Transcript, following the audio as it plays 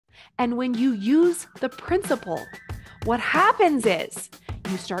And when you use the principle, what happens is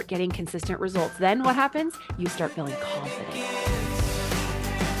you start getting consistent results. Then what happens? You start feeling confident.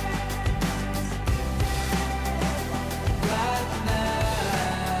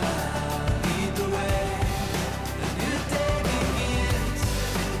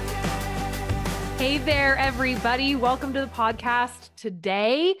 Hey there, everybody. Welcome to the podcast.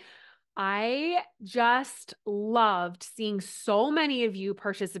 Today, I just loved seeing so many of you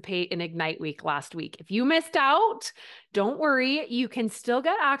participate in Ignite Week last week. If you missed out, don't worry. You can still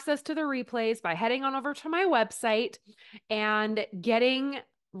get access to the replays by heading on over to my website and getting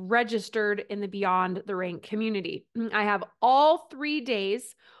registered in the Beyond the Rank community. I have all 3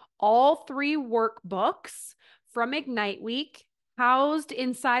 days, all 3 workbooks from Ignite Week housed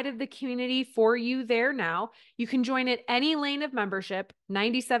inside of the community for you there now. You can join at any lane of membership,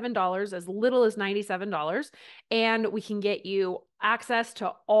 $97, as little as $97, and we can get you access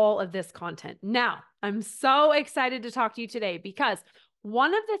to all of this content. Now, I'm so excited to talk to you today because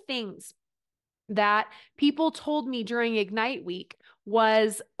one of the things that people told me during Ignite Week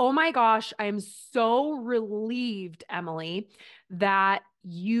was, oh my gosh, I am so relieved, Emily, that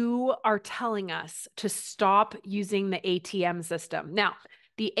you are telling us to stop using the ATM system. Now,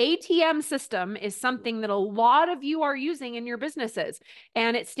 the ATM system is something that a lot of you are using in your businesses,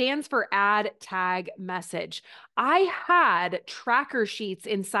 and it stands for add, tag, message. I had tracker sheets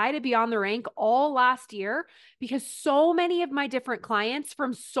inside of Beyond the Rank all last year because so many of my different clients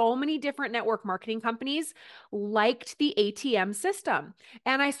from so many different network marketing companies liked the ATM system.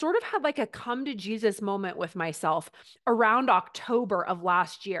 And I sort of had like a come to Jesus moment with myself around October of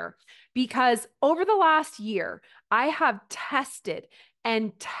last year, because over the last year, I have tested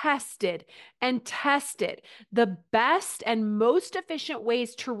and tested and tested the best and most efficient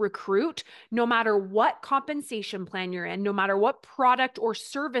ways to recruit, no matter what compensation plan you're in, no matter what product or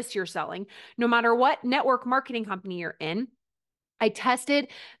service you're selling, no matter what network marketing company you're in. I tested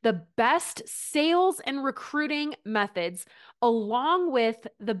the best sales and recruiting methods along with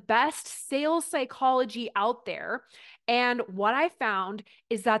the best sales psychology out there. And what I found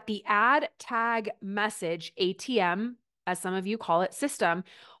is that the add, tag, message, ATM, as some of you call it, system,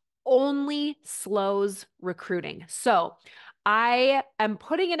 only slows recruiting. So I am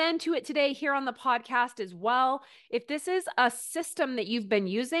putting an end to it today here on the podcast as well. If this is a system that you've been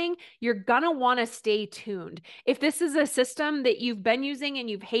using, you're going to want to stay tuned. If this is a system that you've been using and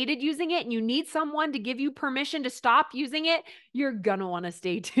you've hated using it and you need someone to give you permission to stop using it, you're going to want to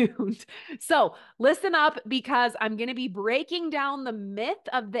stay tuned. So listen up, because I'm going to be breaking down the myth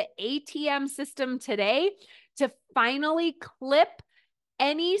of the ATM system today to finally clip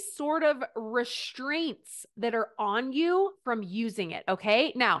any sort of restraints that are on you from using it,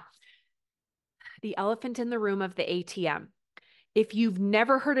 okay? Now, the elephant in the room of the ATM. If you've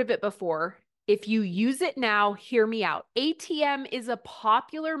never heard of it before, if you use it now, hear me out. ATM is a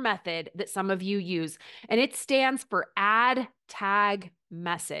popular method that some of you use, and it stands for add, tag,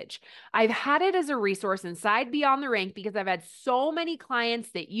 message. I've had it as a resource inside Beyond the Rank because I've had so many clients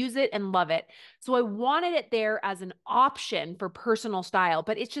that use it and love it. So I wanted it there as an option for personal style,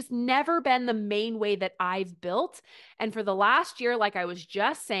 but it's just never been the main way that I've built. And for the last year, like I was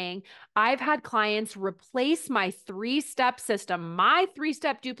just saying, I've had clients replace my 3-step system, my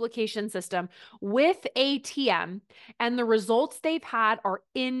 3-step duplication system, with ATM, and the results they've had are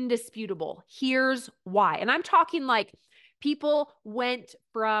indisputable. Here's why. And I'm talking like people went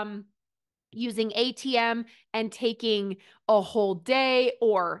from using ATM and taking a whole day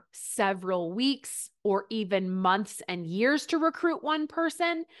or several weeks or even months and years to recruit one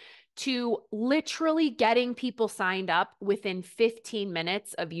person to literally getting people signed up within 15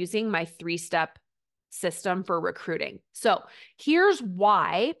 minutes of using my 3-step system for recruiting. So here's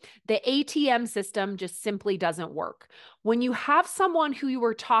why the ATM system just simply doesn't work. When you have someone who you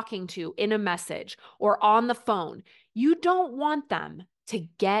are talking to in a message or on the phone, you don't want them to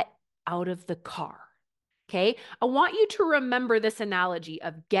get out of the car. Okay. I want you to remember this analogy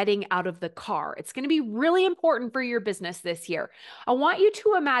of getting out of the car. It's going to be really important for your business this year. I want you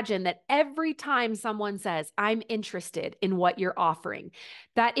to imagine that every time someone says, I'm interested in what you're offering,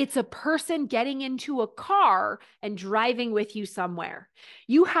 that it's a person getting into a car and driving with you somewhere.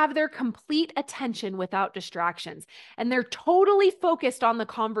 You have their complete attention without distractions, and they're totally focused on the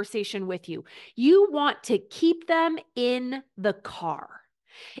conversation with you. You want to keep them in the car.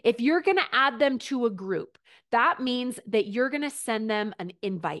 If you're going to add them to a group, that means that you're going to send them an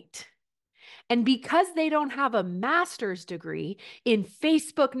invite. And because they don't have a master's degree in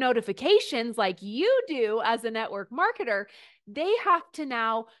Facebook notifications like you do as a network marketer, they have to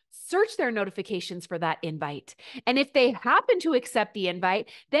now search their notifications for that invite. And if they happen to accept the invite,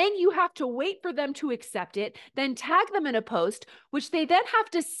 then you have to wait for them to accept it, then tag them in a post, which they then have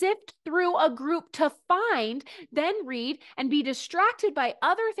to sift through a group to find, then read, and be distracted by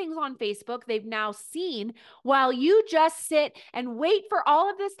other things on Facebook they've now seen, while you just sit and wait for all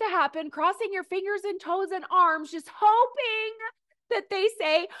of this to happen, crossing your fingers and toes and arms, just hoping that they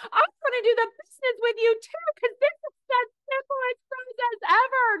say, I want to do the business with you too, because this is the simplest process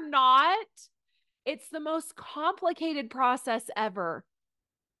ever. Not. It's the most complicated process ever.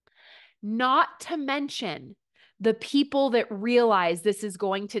 Not to mention the people that realize this is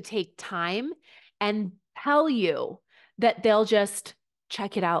going to take time and tell you that they'll just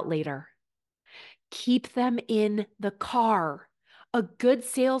check it out later. Keep them in the car. A good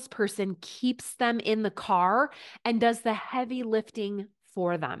salesperson keeps them in the car and does the heavy lifting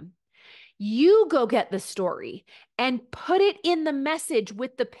for them. You go get the story and put it in the message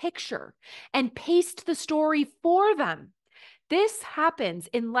with the picture and paste the story for them. This happens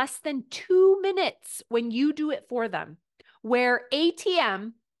in less than 2 minutes when you do it for them, where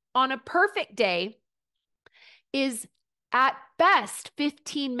ATM on a perfect day is at best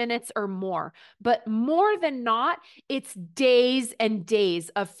 15 minutes or more, but more than not, it's days and days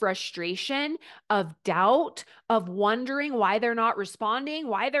of frustration, of doubt, of wondering why they're not responding,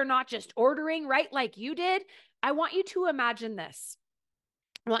 why they're not just ordering right like you did. I want you to imagine this.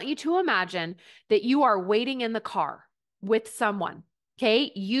 I want you to imagine that you are waiting in the car with someone,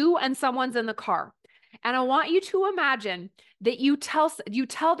 okay? You and someone's in the car. And I want you to imagine that you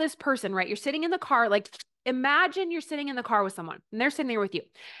tell this person, right? You're sitting in the car, like imagine you're sitting in the car with someone and they're sitting there with you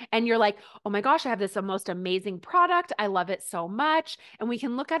and you're like, oh my gosh, I have this most amazing product. I love it so much. And we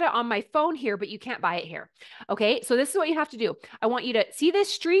can look at it on my phone here, but you can't buy it here. Okay. So this is what you have to do. I want you to see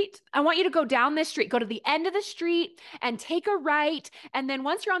this street. I want you to go down this street, go to the end of the street and take a right. And then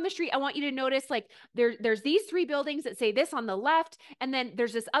once you're on the street, I want you to notice like there's these 3 buildings that say this on the left. And then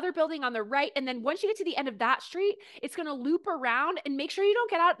there's this other building on the right. And then once you get to the end of that street, it's going to loop around, and make sure you don't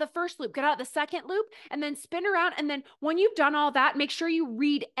get out the first loop, get out the second loop, and then spin around. And then when you've done all that, make sure you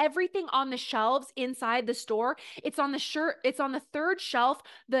read everything on the shelves inside the store. It's on the it's on the 3rd shelf,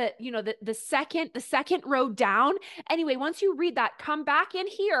 the second row down. Anyway, once you read that, come back in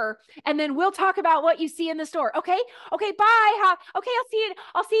here and then we'll talk about what you see in the store. Okay. Okay. Bye. Okay.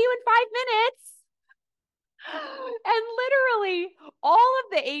 I'll see you in 5 minutes. And literally all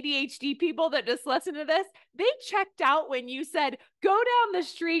of the ADHD people that just listen to this, they checked out when you said, go down the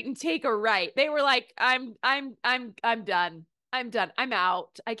street and take a right. They were like, I'm done. I'm done. I'm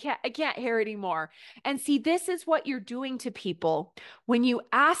out. I can't hear anymore. And see, this is what you're doing to people when you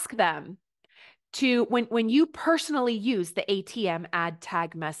ask them to, when you personally use the ATM ad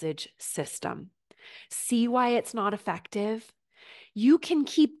tag message system. See why it's not effective? You can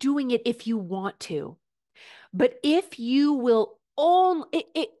keep doing it if you want to. But if you will only,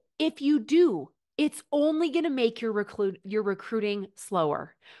 if you do, it's only going to make your recruiting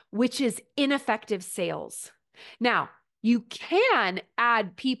slower, which is ineffective sales. Now, you can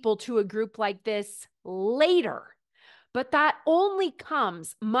add people to a group like this later, but that only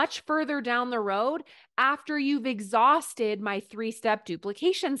comes much further down the road after you've exhausted my 3-step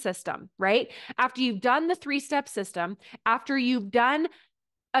duplication system, right? After you've done the 3-step system, after you've done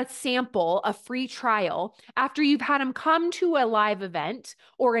a sample, a free trial, after you've had them come to a live event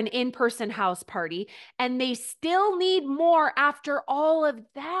or an in-person house party, and they still need more after all of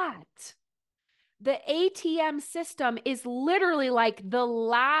that. The ATM system is literally like the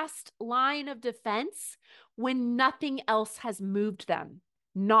last line of defense when nothing else has moved them,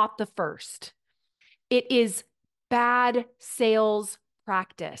 not the first. It is bad sales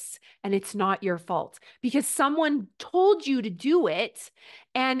practice, and it's not your fault because someone told you to do it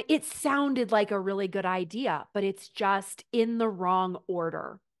and it sounded like a really good idea, but it's just in the wrong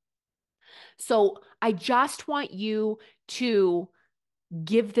order. So I just want you to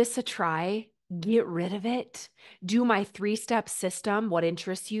give this a try. Get rid of it. Do my 3-step system. What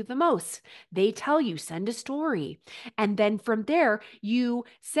interests you the most? They tell you, send a story. And then from there, you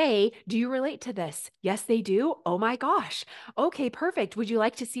say, do you relate to this? Yes, they do. Oh my gosh. Okay, perfect. Would you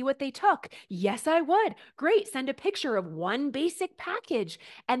like to see what they took? Yes, I would. Great. Send a picture of one basic package.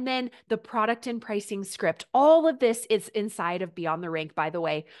 And then the product and pricing script. All of this is inside of Beyond the Rank, by the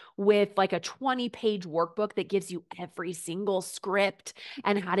way, with like a 20-page workbook that gives you every single script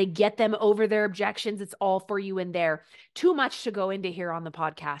and how to get them over their objections. It's all for you in there. Too much to go into here on the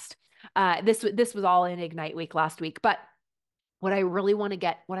podcast. This was all in Ignite Week last week, but what I really want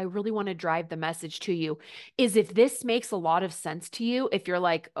to drive the message to you is if this makes a lot of sense to you, if you're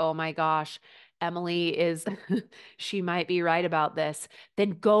like, oh my gosh, Emily is, she might be right about this,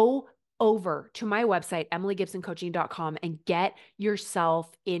 then go over to my website, emilygibsoncoaching.com, and get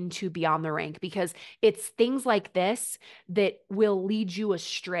yourself into Beyond the Rank, because it's things like this that will lead you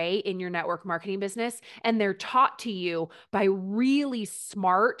astray in your network marketing business. And they're taught to you by really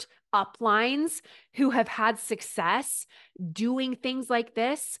smart uplines who have had success doing things like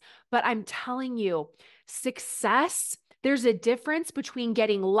this. But I'm telling you, success, there's a difference between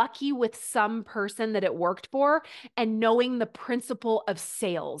getting lucky with some person that it worked for and knowing the principle of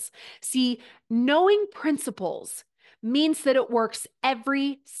sales. See, knowing principles means that it works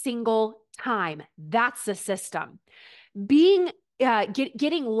every single time. That's the system.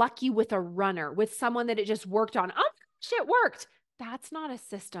 Getting lucky with a runner, with someone that it just worked on. Oh, shit worked. That's not a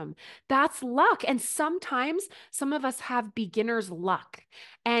system. That's luck. And sometimes some of us have beginner's luck.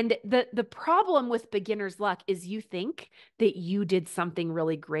 And the problem with beginner's luck is you think that you did something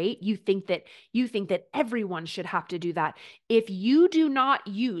really great. You think that everyone should have to do that. If you do not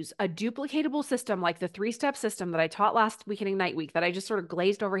use a duplicatable system like the 3-step system that I taught last week in Ignite Week that I just sort of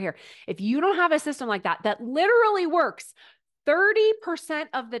glazed over here, if you don't have a system like that that literally works 30%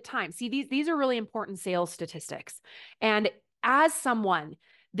 of the time. See, these are really important sales statistics. And as someone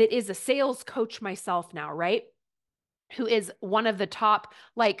that is a sales coach myself now, right? Who is one of the top,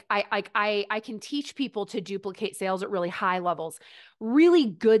 like I can teach people to duplicate sales at really high levels. Really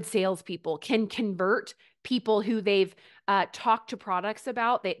good salespeople can convert people who they've talked to products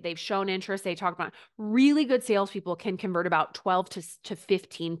about. They've shown interest. They talk about really good salespeople can convert about 12 to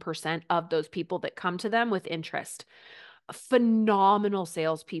 15% of those people that come to them with interest. Phenomenal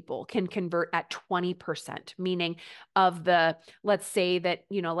salespeople can convert at 20%, meaning of the, let's say that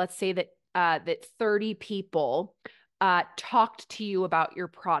 30 people talked to you about your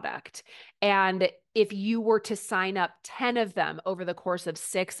product. And if you were to sign up 10 of them over the course of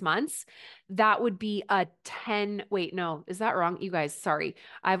 6 months, that would be a 10. Wait, no, is that wrong? You guys, sorry.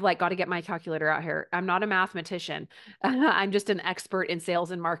 I've got to get my calculator out here. I'm not a mathematician. I'm just an expert in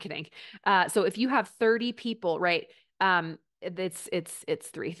sales and marketing. So if you have 30 people, right? It's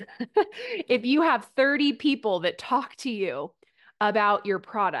 3. If you have 30 people that talk to you about your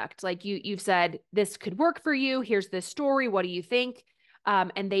product, like you've said, this could work for you. Here's this story. What do you think?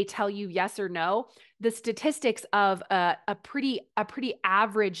 And they tell you yes or no. The statistics of a pretty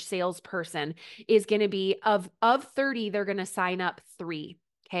average salesperson is going to be of 30, they're going to sign up 3.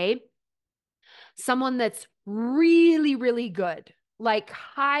 Okay. Someone that's really, really good, like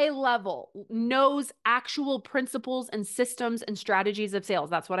high level, knows actual principles and systems and strategies of sales.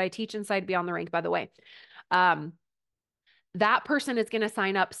 That's what I teach inside Beyond the Rank, by the way. That person is going to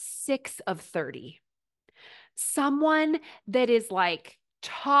sign up 6 of 30. Someone that is like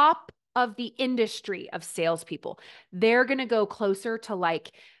top of the industry of salespeople, they're going to go closer to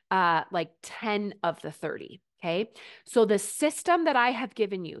like 10 of the 30. Okay. So the system that I have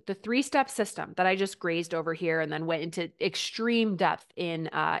given you, the 3-step system that I just grazed over here and then went into extreme depth in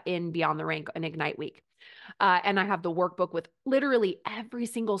Beyond the Rank and Ignite Week. And I have the workbook with literally every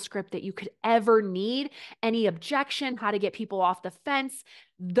single script that you could ever need, any objection, how to get people off the fence.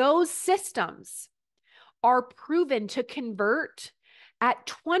 Those systems are proven to convert at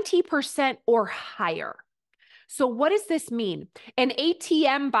 20% or higher. So what does this mean? An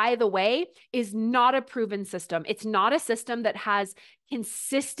ATM, by the way, is not a proven system. It's not a system that has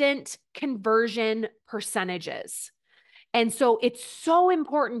consistent conversion percentages. And so it's so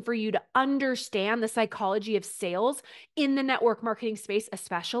important for you to understand the psychology of sales in the network marketing space,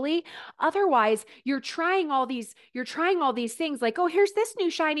 especially. Otherwise, you're trying all these things like, oh, here's this new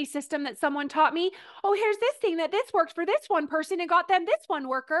shiny system that someone taught me. Oh, here's this thing that this worked for this one person and got them this one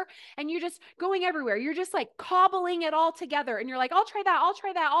worker. And you're just going everywhere. You're just like cobbling it all together. And you're like, I'll try that. I'll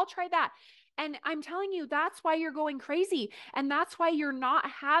try that. I'll try that. And I'm telling you, that's why you're going crazy. And that's why you're not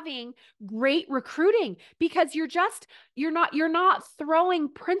having great recruiting, because you're not throwing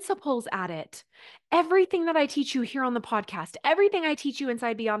principles at it. Everything that I teach you here on the podcast, everything I teach you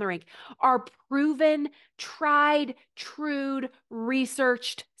inside Beyond the Rank are proven, tried, true,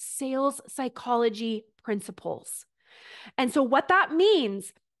 researched sales psychology principles. And so what that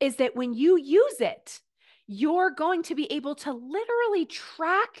means is that when you use it, you're going to be able to literally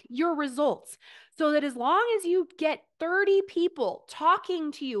track your results, so that as long as you get 30 people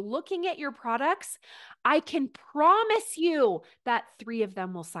talking to you, looking at your products, I can promise you that 3 of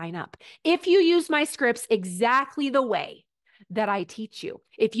them will sign up. If you use my scripts exactly the way that I teach you,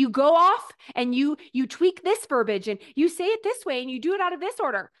 if you go off and you tweak this verbiage and you say it this way and you do it out of this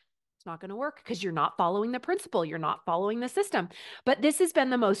order, It's not going to work because you're not following the principle. You're not following the system. But this has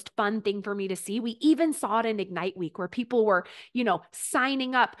been the most fun thing for me to see. We even saw it in Ignite Week where people were,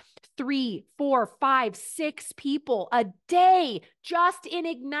 signing up 3, 4, 5, 6 people a day just in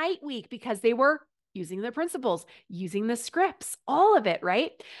Ignite Week because they were using the principles, using the scripts, all of it,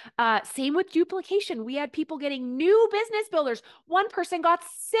 right? Same with duplication. We had people getting new business builders. One person got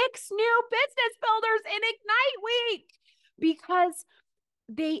 6 new business builders in Ignite Week because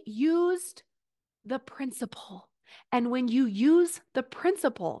they used the principle. And when you use the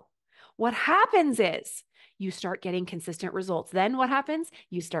principle, what happens is you start getting consistent results. Then what happens?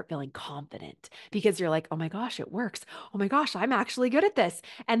 You start feeling confident because you're like, oh my gosh, it works. Oh my gosh, I'm actually good at this.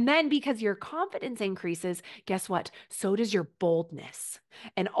 And then because your confidence increases, guess what? So does your boldness.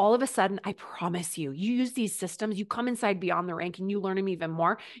 And all of a sudden, I promise you, you use these systems, you come inside Beyond the Rank and you learn them even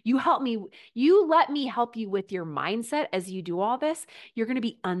more. You let me help you with your mindset as you do all this. You're going to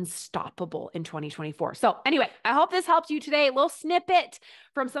be unstoppable in 2024. So anyway, I hope this helps you today. A little snippet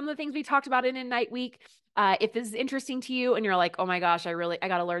from some of the things we talked about in Ignite Week. If this is interesting to you and you're like, oh my gosh, I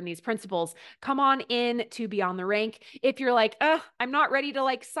got to learn these principles, come on in to Beyond the Rank. If you're like, I'm not ready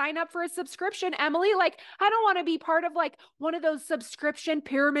to sign up for a subscription, Emily, I don't want to be part of one of those subscription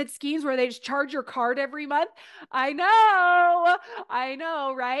pyramid schemes where they just charge your card every month. I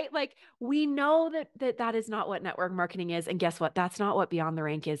know, right? We know that is not what network marketing is. And guess what? That's not what Beyond the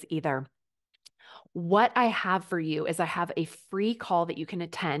Rank is either. What I have for you is I have a free call that you can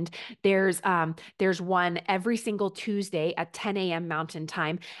attend. There's one every single Tuesday at 10 a.m. Mountain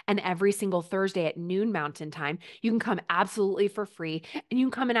Time and every single Thursday at noon Mountain Time. You can come absolutely for free and you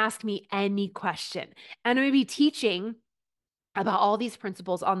can come and ask me any question. And I'm going to be teaching about all these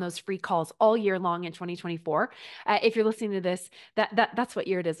principles on those free calls all year long in 2024. If you're listening to this, that's what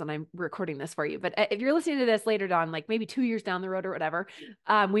year it is when I'm recording this for you. But if you're listening to this later on, maybe 2 years down the road or whatever,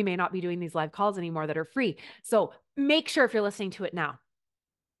 we may not be doing these live calls anymore that are free. So make sure if you're listening to it now,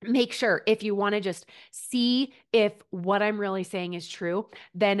 make sure if you want to just see if what I'm really saying is true,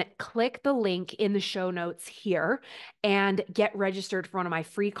 then click the link in the show notes here and get registered for one of my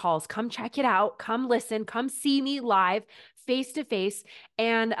free calls. Come check it out. Come listen. Come see me live, face to face.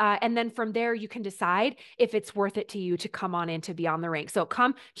 And then from there, you can decide if it's worth it to you to come on into Beyond the Rank. So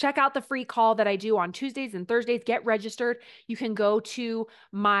come check out the free call that I do on Tuesdays and Thursdays. Get registered. You can go to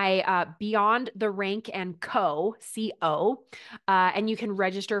my Beyond the Rank and Co. And you can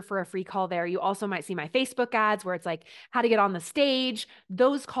register for a free call there. You also might see my Facebook ads where it's how to get on the stage.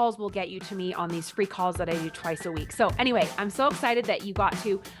 Those calls will get you to me on these free calls that I do twice a week. So anyway, I'm so excited that you got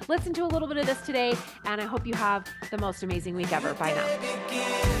to listen to a little bit of this today, and I hope you have the most amazing week ever. Bye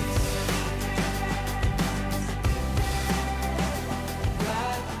now.